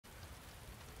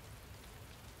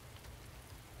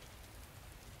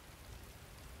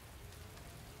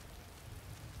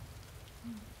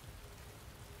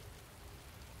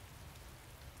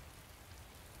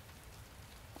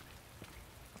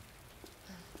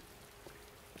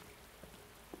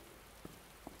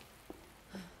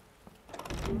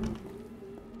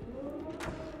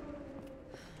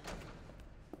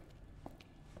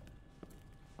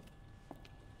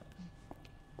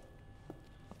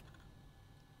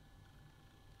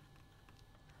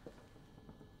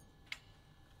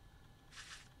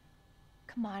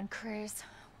Come on, Chris.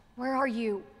 Where are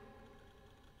you?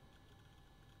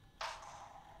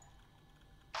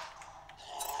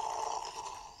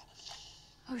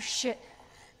 Oh shit.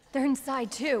 They're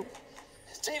inside too.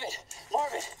 David,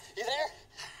 Marvin, you there?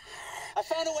 I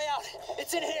found a way out.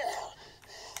 It's in here.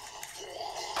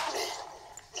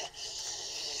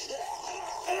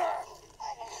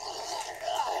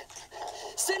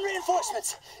 Send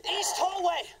reinforcements. East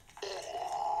hallway.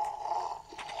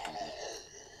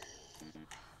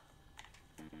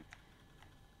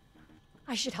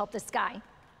 I should help this guy.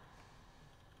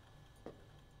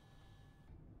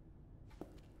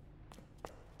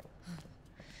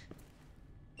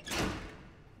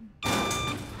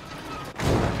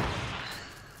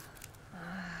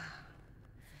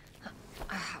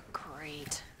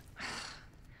 Great.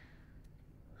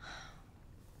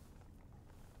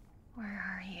 Where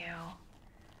are you?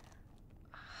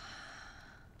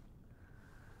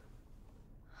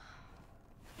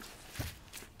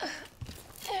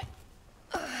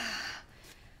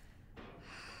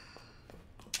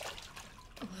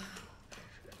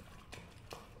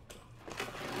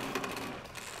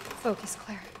 Focus,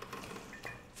 Claire.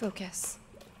 Focus.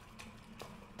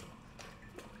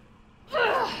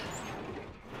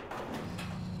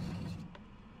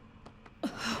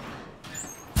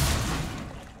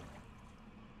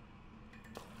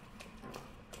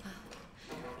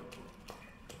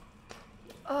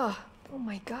 Oh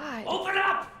my God. Open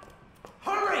up!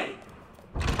 Hurry!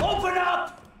 Open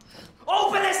up!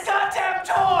 Open this goddamn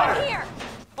door! I'm here!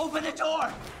 Open the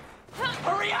door!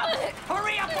 Hurry up!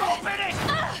 Hurry up! Open it!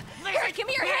 Here, give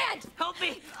me your hand! Help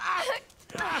me!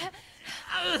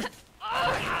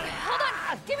 Hold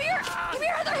on! Give me your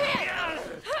other hand!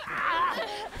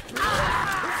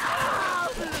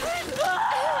 It's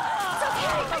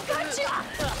okay, I got you!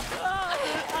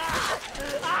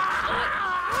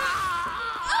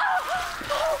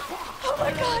 Oh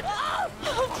my God!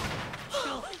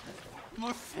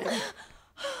 Morphine.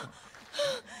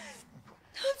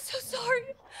 I'm so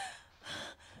sorry.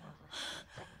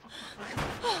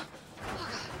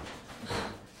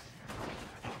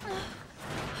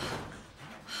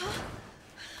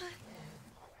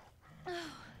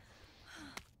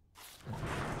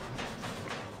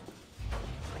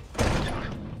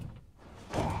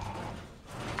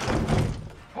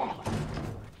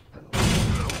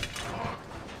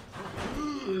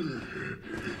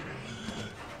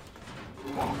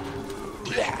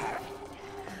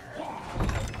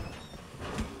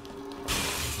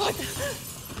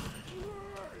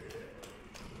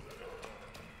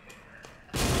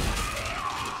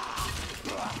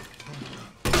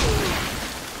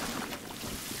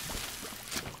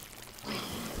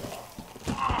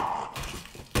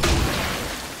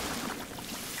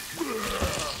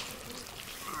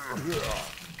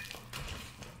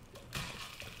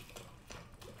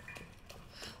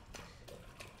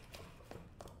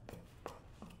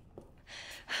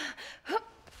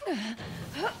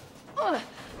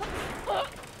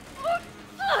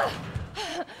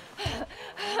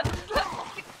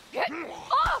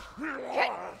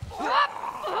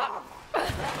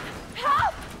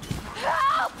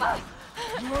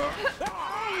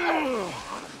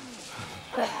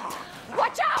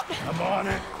 Watch out! I'm on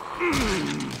it.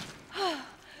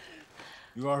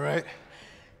 You all right?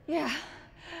 Yeah.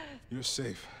 You're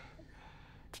safe.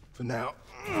 For now.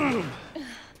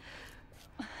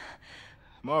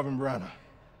 Marvin Browner.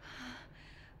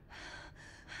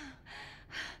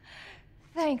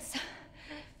 Thanks.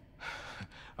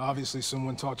 Obviously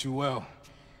someone taught you well.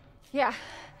 Yeah.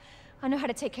 I know how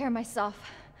to take care of myself.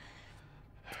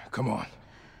 Come on.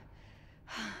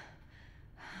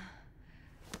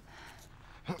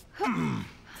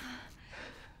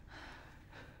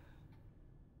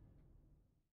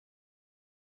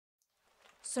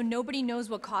 So nobody knows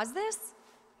what caused this?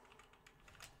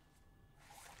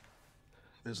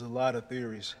 There's a lot of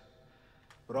theories.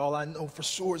 But all I know for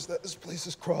sure is that this place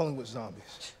is crawling with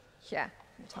zombies. Yeah,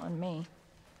 you're telling me.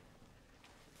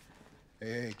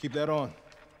 Hey, keep that on.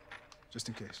 Just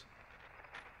in case.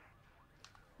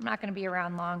 I'm not gonna be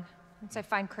around long. Once I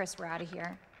find Chris, we're out of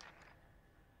here.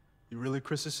 You really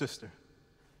Chris's sister?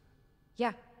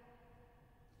 Yeah.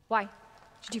 Why?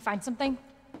 Did you find something?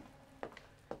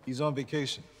 He's on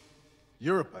vacation.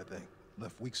 Europe, I think.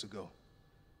 Left weeks ago.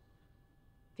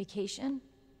 Vacation?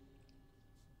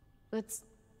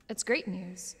 It's great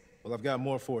news. Well, I've got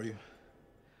more for you.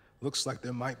 Looks like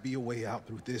there might be a way out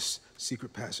through this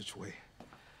secret passageway.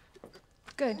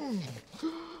 Good.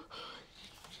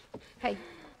 Hey.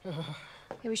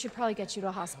 Hey, we should probably get you to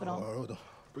a hospital. Oh, don't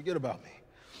forget about me.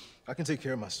 I can take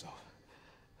care of myself.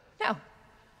 No.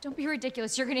 Don't be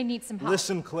ridiculous. You're gonna need some help.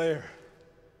 Listen, Claire.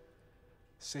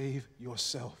 Save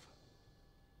yourself.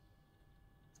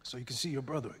 So you can see your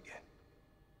brother again.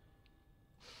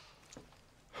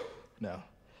 Now,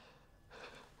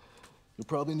 you'll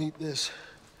probably need this.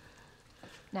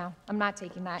 No, I'm not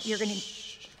taking that. You're gonna...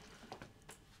 Shh.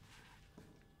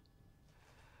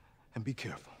 And be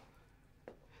careful.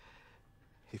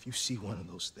 If you see one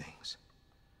of those things,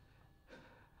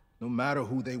 no matter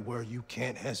who they were, you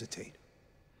can't hesitate.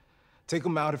 Take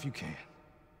them out if you can.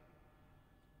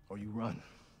 Or you run.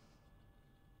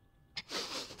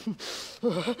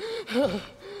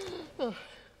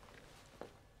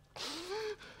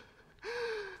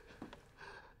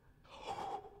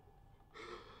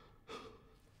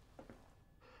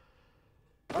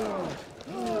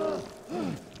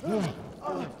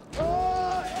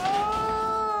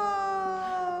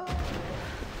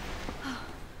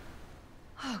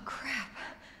 Oh, crap.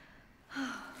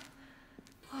 Oh,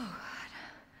 God.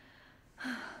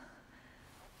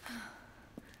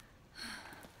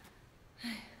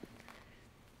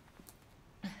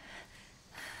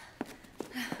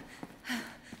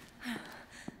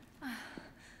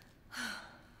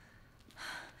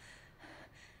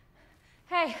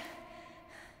 Hey,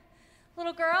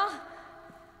 little girl.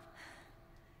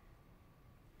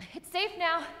 It's safe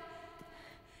now.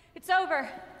 It's over.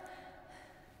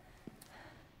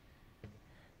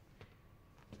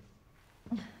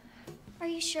 Are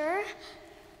you sure?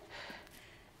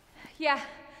 Yeah,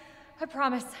 I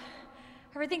promise.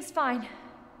 Everything's fine.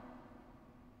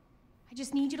 I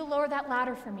just need you to lower that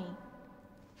ladder for me.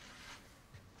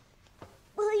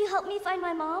 Will you help me find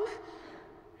my mom?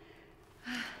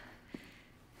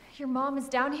 Your mom is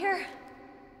down here?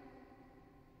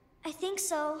 I think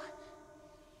so.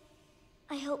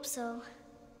 I hope so.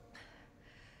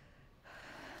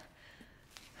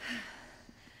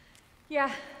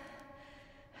 Yeah.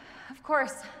 Of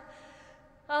course.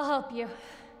 I'll help you.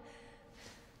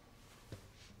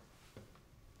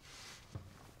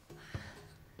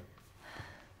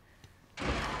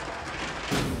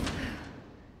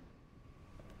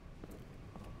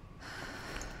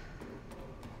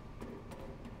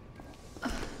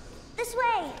 This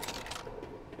way!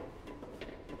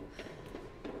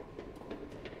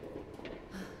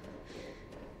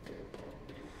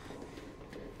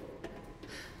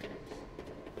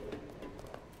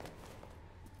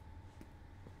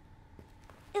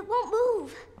 It won't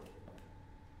move.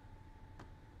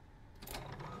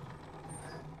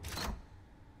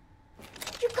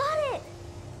 You got it!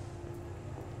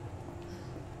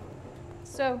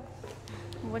 So,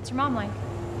 what's your mom like?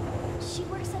 She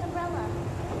works at Umbrella.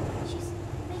 She's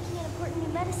making an important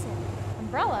new medicine.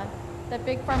 Umbrella? That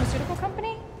big pharmaceutical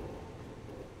company?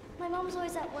 My mom's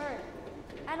always at work.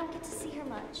 I don't get to see her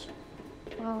much.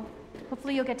 Well,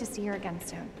 hopefully you'll get to see her again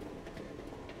soon.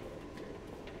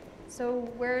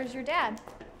 So, where's your dad?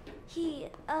 He,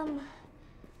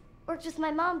 worked with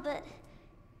my mom, but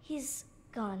he's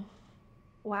gone.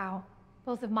 Wow.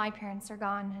 Both of my parents are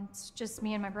gone, and it's just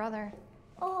me and my brother.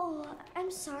 Oh,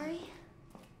 I'm sorry.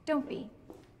 Don't be.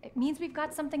 It means we've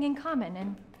got something in common,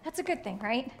 and that's a good thing,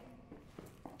 right?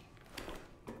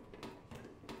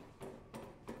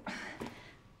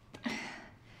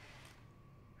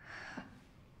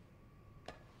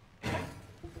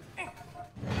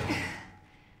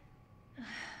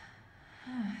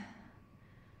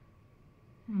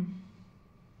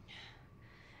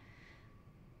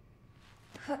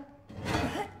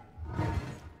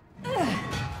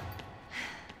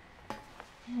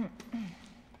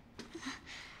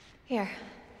 Here.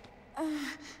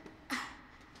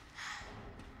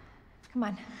 Come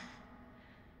on.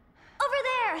 Over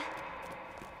there!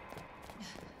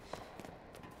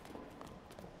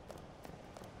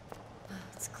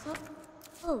 It's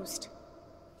closed.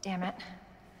 Damn it.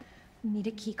 We need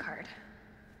a key card.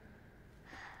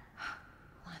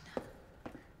 Hold on.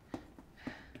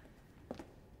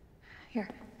 Here,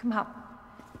 come help.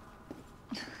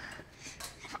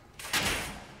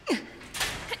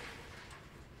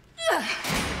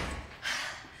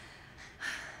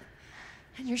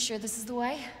 And you're sure this is the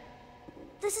way?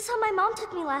 This is how my mom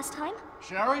took me last time.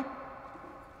 Sherry?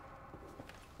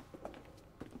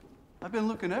 I've been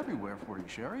looking everywhere for you,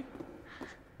 Sherry.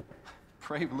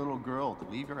 Brave little girl to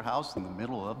leave your house in the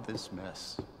middle of this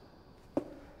mess.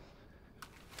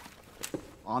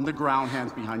 On the ground,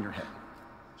 hands behind your head.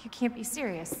 You can't be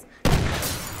serious.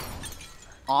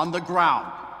 On the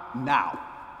ground, now.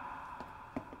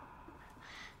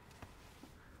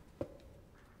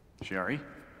 Sherry,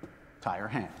 tie her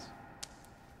hands.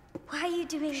 Why are you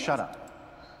doing this? Shut up.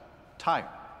 Tie her.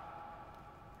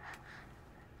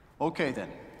 Okay then.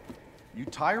 You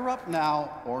tie her up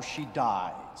now or she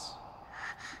dies.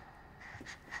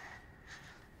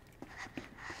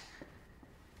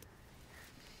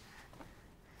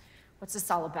 What's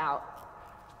this all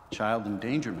about? Child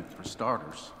endangerment, for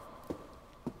starters.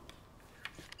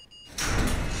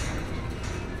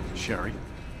 Sherry,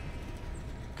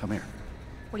 come here.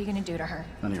 What are you gonna do to her?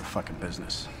 None of your fucking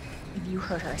business. If you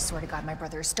hurt her, I swear to God, my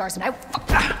brother is stars and I...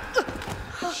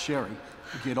 Sherry,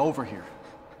 get over here.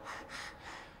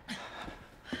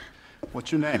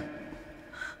 What's your name?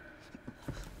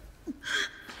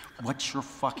 What's your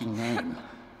fucking name?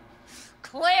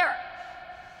 Claire!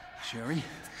 Sherry,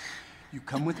 you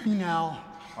come with me now,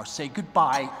 or say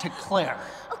goodbye to Claire.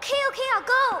 Okay, I'll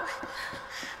go.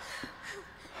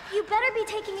 You better be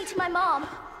taking me to my mom.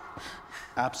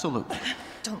 Absolutely.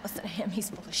 Don't listen to him, he's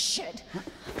full of shit.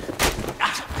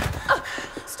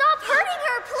 Stop hurting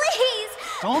her, please!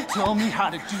 Don't tell me how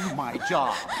to do my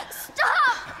job.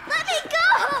 Stop! Let me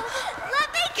go!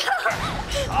 Let me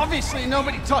go! Obviously,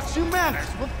 nobody taught you manners.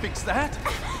 We'll fix that.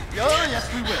 Oh, yes,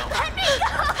 we will. Let me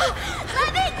go!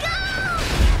 Let me go!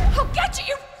 I'll get you,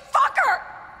 you fucker!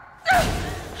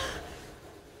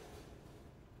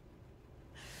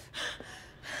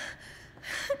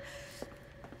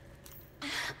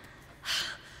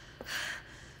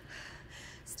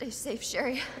 Stay safe,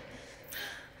 Sherry.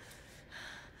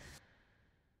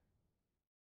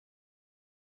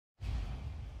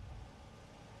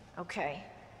 Okay.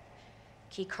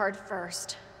 Key card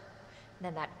first.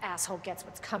 Then that asshole gets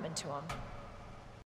what's coming to him.